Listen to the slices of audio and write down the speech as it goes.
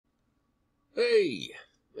Hey,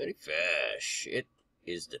 Fish. It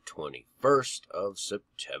is the 21st of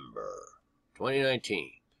September,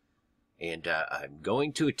 2019. And I'm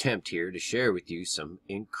going to attempt here to share with you some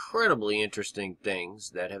incredibly interesting things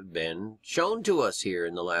that have been shown to us here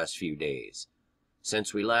in the last few days.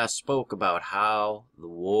 Since we last spoke about how the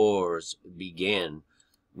wars began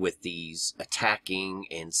with these attacking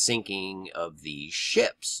and sinking of these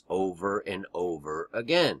ships over and over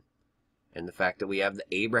again. And the fact that we have the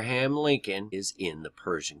Abraham Lincoln is in the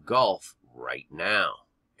Persian Gulf right now.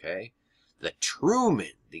 Okay? The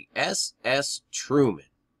Truman, the USS Truman,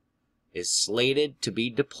 is slated to be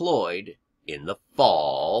deployed in the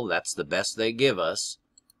fall. That's the best they give us,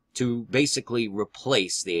 to basically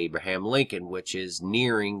replace the Abraham Lincoln, which is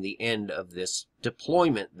nearing the end of this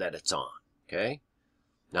deployment that it's on. Okay?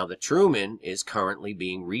 Now, the Truman is currently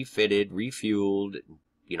being refitted, refueled,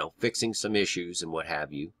 fixing some issues and what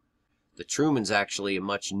have you. The Truman's actually a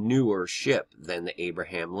much newer ship than the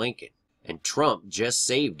Abraham Lincoln, and Trump just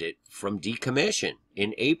saved it from decommission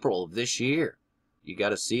in April of this year. You got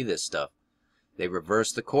to see this stuff. They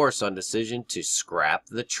reversed the course on decision to scrap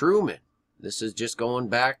the Truman. This is just going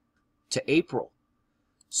back to April.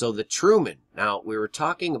 So the Truman, now we were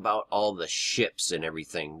talking about all the ships and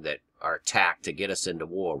everything that are attacked to get us into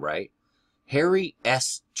war, right? Harry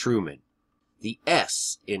S. Truman. The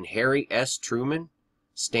S in Harry S. Truman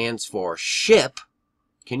stands for ship.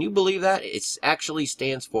 Can you believe that? It actually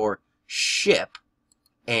stands for ship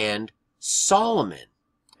and Solomon.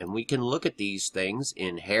 And we can look at these things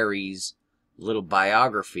in Harry's little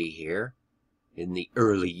biography here in the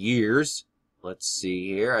early years. Let's see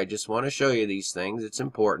here. I just want to show you these things. It's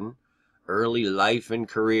important. Early life and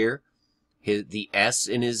career. The S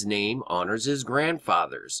in his name honors his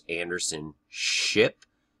grandfathers, Anderson Ship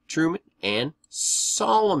Truman and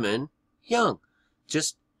Solomon Young.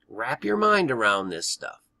 Just wrap your mind around this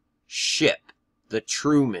stuff. Ship, the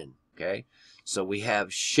Truman, okay? So we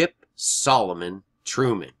have Ship Solomon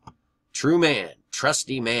Truman. Trum'an,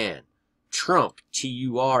 trusty man. Trump,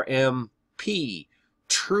 T-U-R-M-P.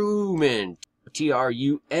 Truman,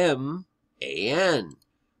 T-R-U-M-A-N.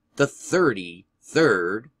 The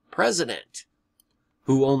 33rd president,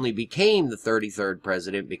 who only became the 33rd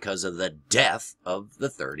president because of the death of the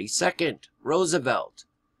 32nd, Roosevelt.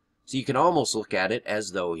 So you can almost look at it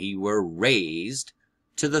as though he were raised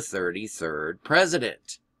to the 33rd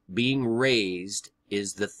president. Being raised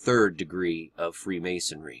is the third degree of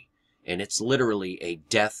Freemasonry, and it's literally a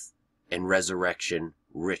death and resurrection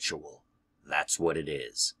ritual. That's what it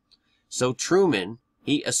is. So Truman,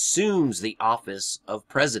 he assumes the office of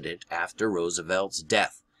president after Roosevelt's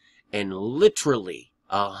death, and literally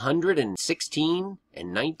 116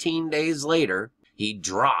 and 19 days later, he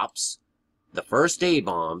drops the first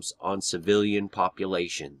A-bombs on civilian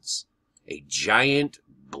populations. A giant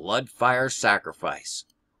blood fire sacrifice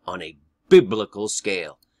on a biblical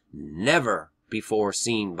scale, never before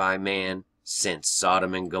seen by man since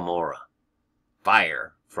Sodom and Gomorrah.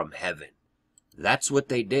 Fire from heaven. That's what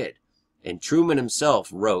they did. And Truman himself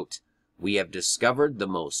wrote, "We have discovered the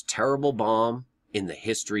most terrible bomb in the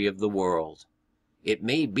history of the world. It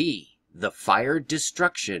may be the fire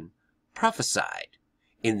destruction prophesied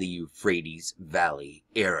in the Euphrates Valley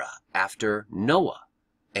era after Noah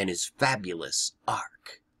and his fabulous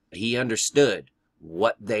ark." He understood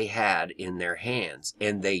what they had in their hands,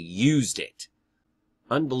 and they used it.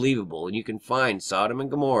 Unbelievable. And you can find Sodom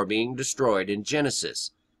and Gomorrah being destroyed in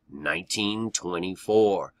Genesis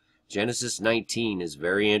 19:24. Genesis 19 is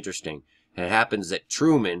very interesting. It happens that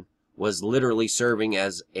Truman was literally serving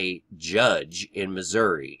as a judge in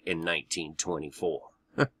Missouri in 1924.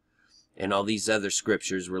 And all these other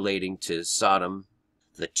scriptures relating to Sodom,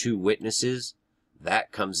 the two witnesses,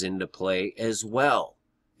 that comes into play as well.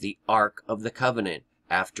 The Ark of the Covenant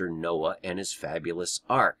after Noah and his fabulous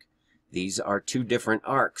ark. These are two different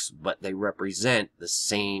arks, but they represent the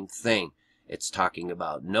same thing. It's talking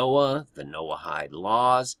about Noah, the Noahide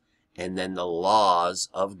laws, and then the laws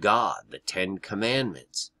of God, the 10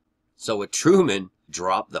 Commandments. So a Truman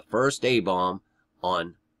dropped the first A-bomb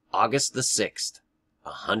on August the 6th,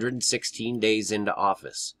 116 days into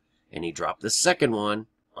office. And he dropped the second one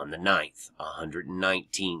on the 9th,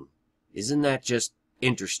 119. Isn't that just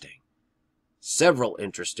interesting? Several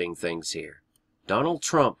interesting things here. Donald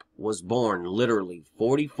Trump was born literally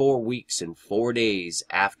 44 weeks and 4 days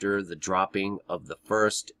after the dropping of the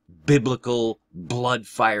first biblical blood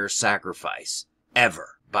fire sacrifice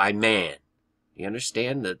ever by man. You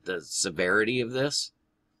understand the severity of this?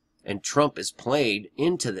 And Trump is played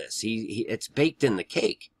into this. It's baked in the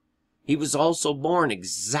cake. He was also born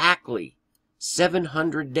exactly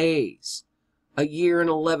 700 days, a year and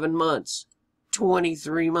 11 months,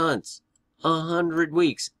 23 months, 100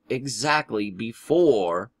 weeks exactly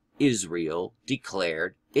before Israel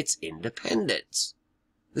declared its independence.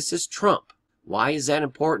 This is Trump. Why is that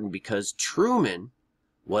important? Because Truman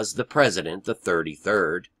was the president, the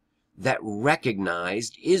 33rd, that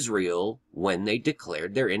recognized Israel when they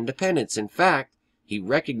declared their independence. In fact, he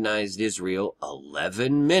recognized Israel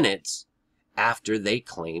 11 minutes after they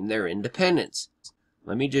claimed their independence.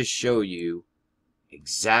 Let me just show you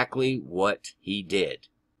exactly what he did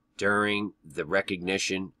during the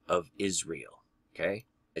recognition of Israel. Okay?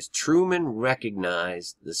 As Truman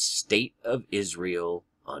recognized the state of Israel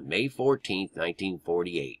on May 14th,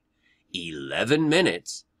 1948, 11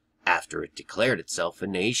 minutes after it declared itself a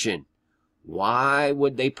nation. Why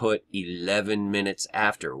would they put 11 minutes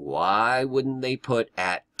after? Why wouldn't they put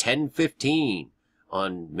at 10:15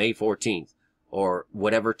 on May 14th or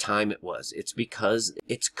whatever time it was? It's because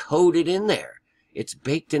it's coded in there. It's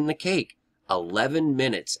baked in the cake. 11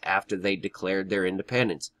 minutes after they declared their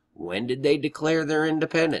independence. When did they declare their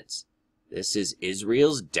independence? This is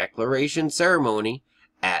Israel's declaration ceremony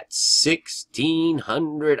at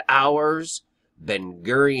 1600 hours. Ben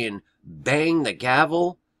Gurion banged the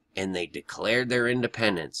gavel and they declared their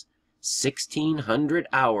independence. 1600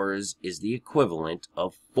 hours is the equivalent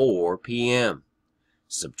of 4 p.m.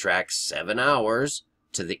 Subtract 7 hours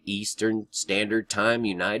to the Eastern Standard Time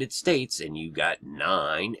United States and you got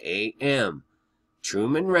 9 a.m.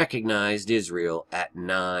 Truman recognized Israel at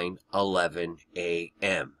 9:11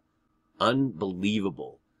 a.m.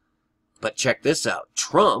 Unbelievable. But check this out.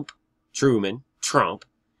 Trump,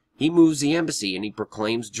 he moves the embassy and he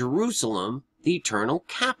proclaims Jerusalem the eternal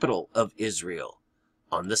capital of Israel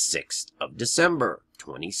on the 6th of December,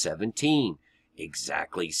 2017.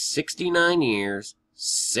 Exactly 69 years,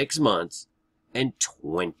 6 months, and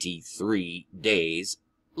 23 days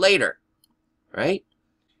later. Right?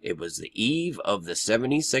 It was the eve of the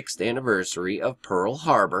 76th anniversary of Pearl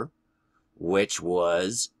Harbor, which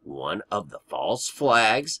was one of the false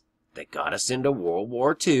flags that got us into World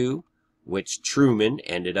War II, which Truman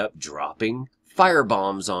ended up dropping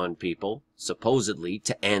firebombs on people, supposedly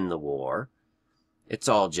to end the war. It's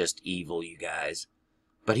all just evil, you guys.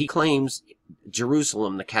 But he claims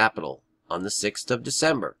Jerusalem the capital on the 6th of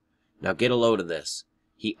December. Now get a load of this.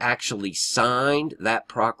 He actually signed that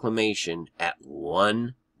proclamation at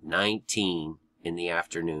 1:19 in the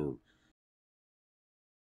afternoon.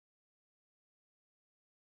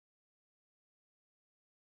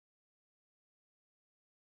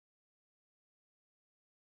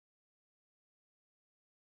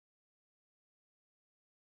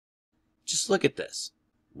 Just look at this.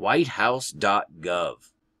 WhiteHouse.gov.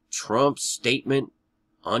 Trump's statement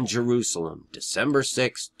on Jerusalem, December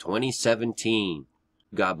 6, 2017.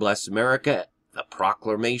 God bless America. The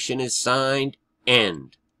proclamation is signed.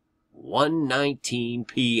 End. 1:19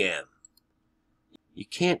 p.m. You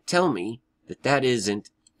can't tell me that that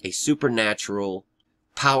isn't a supernatural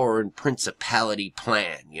power and principality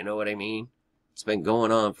plan. You know what I mean? It's been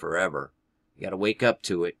going on forever. You got to wake up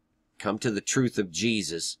to it. Come to the truth of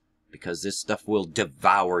Jesus, because this stuff will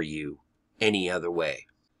devour you any other way.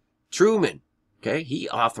 Truman, okay, he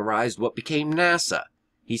authorized what became NASA.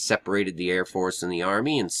 He separated the Air Force and the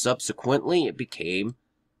Army, and subsequently it became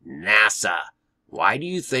NASA. Why do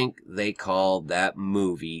you think they called that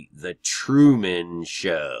movie The Truman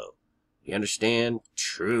Show? You understand?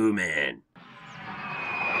 Truman.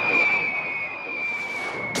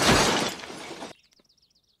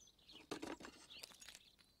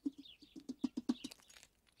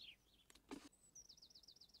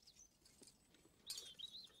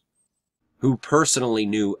 Who personally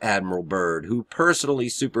knew Admiral Byrd, who personally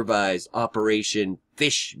supervised Operation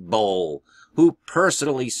Fishbowl, who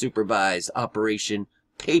personally supervised Operation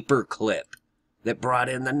Paperclip, that brought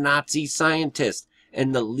in the Nazi scientist,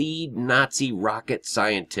 and the lead Nazi rocket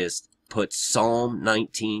scientist put Psalm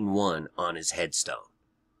 19:1 on his headstone.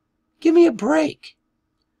 Give me a break.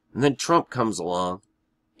 And then Trump comes along,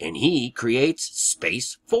 and he creates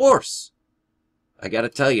Space Force. I gotta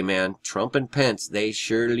tell you, man, Trump and Pence, they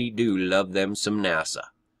surely do love them some NASA.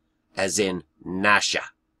 As in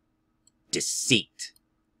Nasha. Deceit.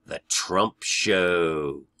 The Trump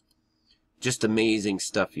Show. Just amazing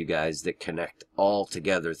stuff, you guys, that connect all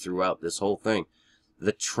together throughout this whole thing.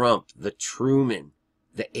 The Trump, the Truman,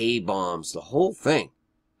 the A-bombs, the whole thing.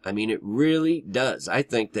 I mean, it really does. I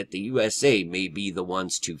think that the USA may be the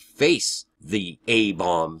ones to face the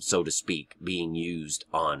A-bomb, so to speak, being used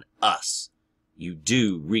on us. You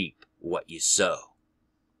do reap what you sow.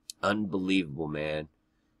 Unbelievable, man.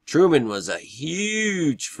 Truman was a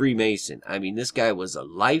huge Freemason. I mean, this guy was a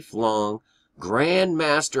lifelong Grand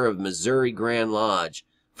Master of Missouri Grand Lodge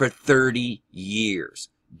for 30 years.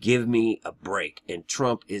 Give me a break. And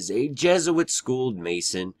Trump is a Jesuit-schooled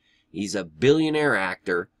Mason. He's a billionaire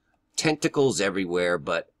actor, tentacles everywhere,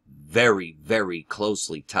 but very, very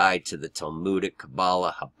closely tied to the Talmudic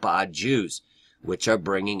Kabbalah Chabad Jews, which are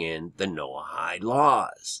bringing in the Noahide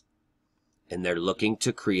laws. And they're looking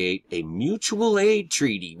to create a mutual aid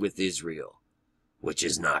treaty with Israel, which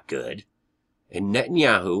is not good. And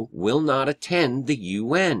Netanyahu will not attend the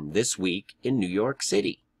UN this week in New York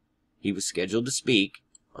City. He was scheduled to speak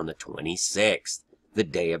on the 26th, the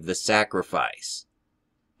day of the sacrifice.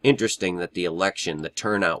 Interesting that the election, the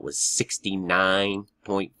turnout was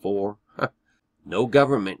 69.4. No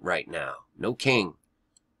government right now. No king.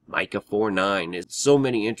 Micah 4:9. There's so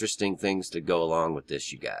many interesting things to go along with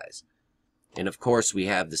this, you guys. And of course we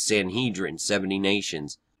have the Sanhedrin, 70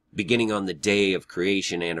 nations, beginning on the day of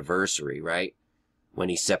creation anniversary, right? When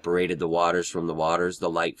he separated the waters from the waters, the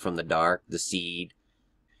light from the dark, the seed.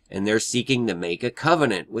 And they're seeking to make a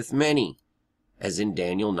covenant with many, as in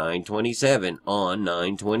Daniel 9:27, on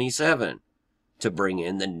 9:27, to bring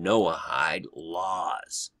in the Noahide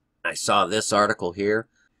laws. I saw this article here,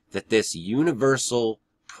 that this universal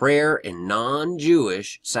prayer and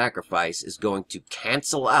non-Jewish sacrifice is going to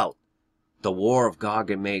cancel out the war of Gog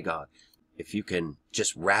and Magog. If you can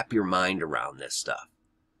just wrap your mind around this stuff.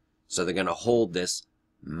 So they're going to hold this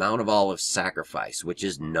Mount of Olives sacrifice, which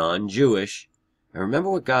is non-Jewish. And remember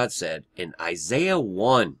what God said in Isaiah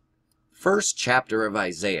 1, first chapter of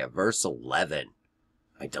Isaiah, verse 11.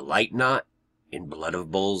 I delight not in blood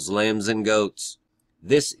of bulls, lambs, and goats.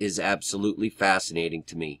 This is absolutely fascinating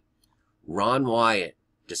to me. Ron Wyatt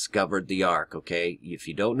discovered the ark, okay? If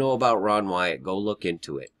you don't know about Ron Wyatt, go look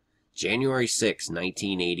into it. January 6,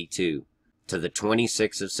 1982 to the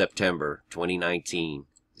 26th of September, 2019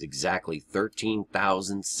 is exactly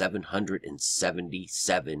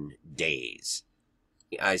 13,777 days.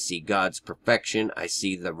 I see God's perfection. I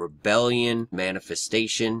see the rebellion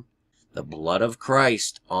manifestation, the blood of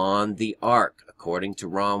Christ on the ark, according to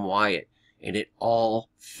Ron Wyatt. And it all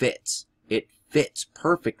fits. It fits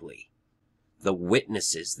perfectly. The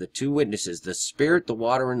witnesses, the two witnesses, the Spirit, the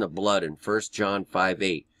water, and the blood in 1 John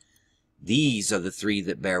 5:8. These are the three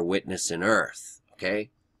that bear witness in earth.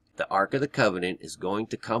 Okay? The Ark of the Covenant is going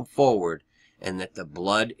to come forward, and that the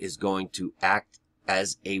blood is going to act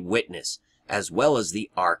as a witness, as well as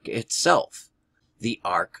the Ark itself. The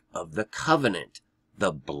Ark of the Covenant.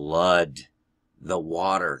 The blood, the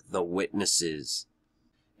water, the witnesses.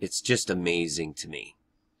 It's just amazing to me.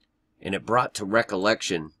 And it brought to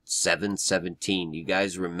recollection 717. You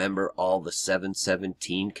guys remember all the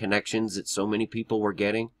 717 connections that so many people were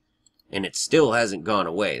getting? And it still hasn't gone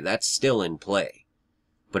away. That's still in play.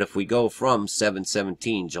 But if we go from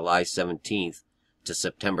 717, July 17th, to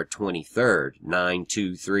September 23rd,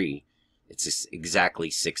 923, it's exactly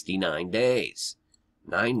 69 days.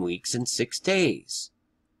 9 weeks and 6 days.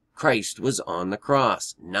 Christ was on the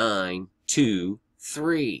cross.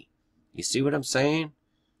 923. You see what I'm saying?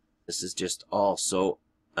 This is just all so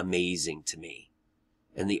amazing to me.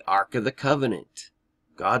 And the Ark of the Covenant,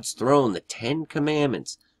 God's throne, the 10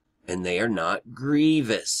 Commandments, and they are not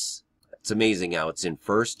grievous. It's amazing how it's in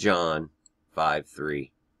 1 John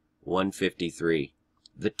 5:3, 153.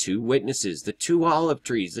 The two witnesses, the two olive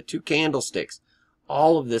trees, the two candlesticks,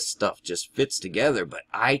 all of this stuff just fits together, but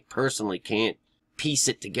I personally can't piece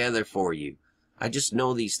it together for you. I just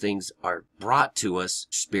know these things are brought to us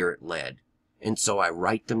Spirit-led. And so I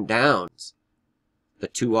write them down. The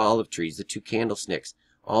two olive trees, the two candlesticks,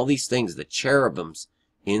 all these things, the cherubims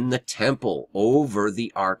in the temple over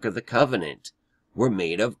the Ark of the Covenant were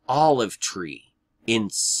made of olive tree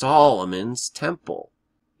in Solomon's temple.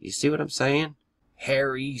 You see what I'm saying?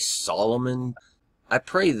 Harry Solomon. I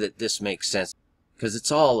pray that this makes sense, because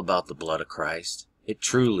it's all about the blood of Christ. It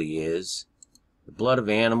truly is. The blood of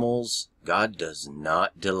animals, God does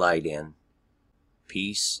not delight in.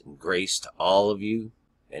 Peace and grace to all of you.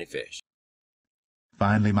 Any fish.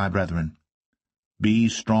 Finally, my brethren, be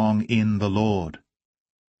strong in the Lord,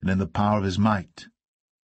 and in the power of his might.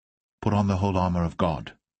 Put on the whole armor of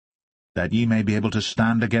God, that ye may be able to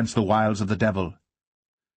stand against the wiles of the devil.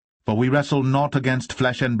 For we wrestle not against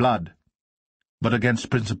flesh and blood, but against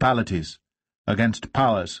principalities, against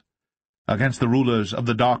powers, against the rulers of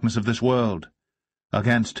the darkness of this world,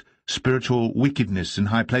 against spiritual wickedness in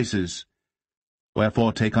high places.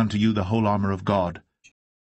 Wherefore take unto you the whole armor of God,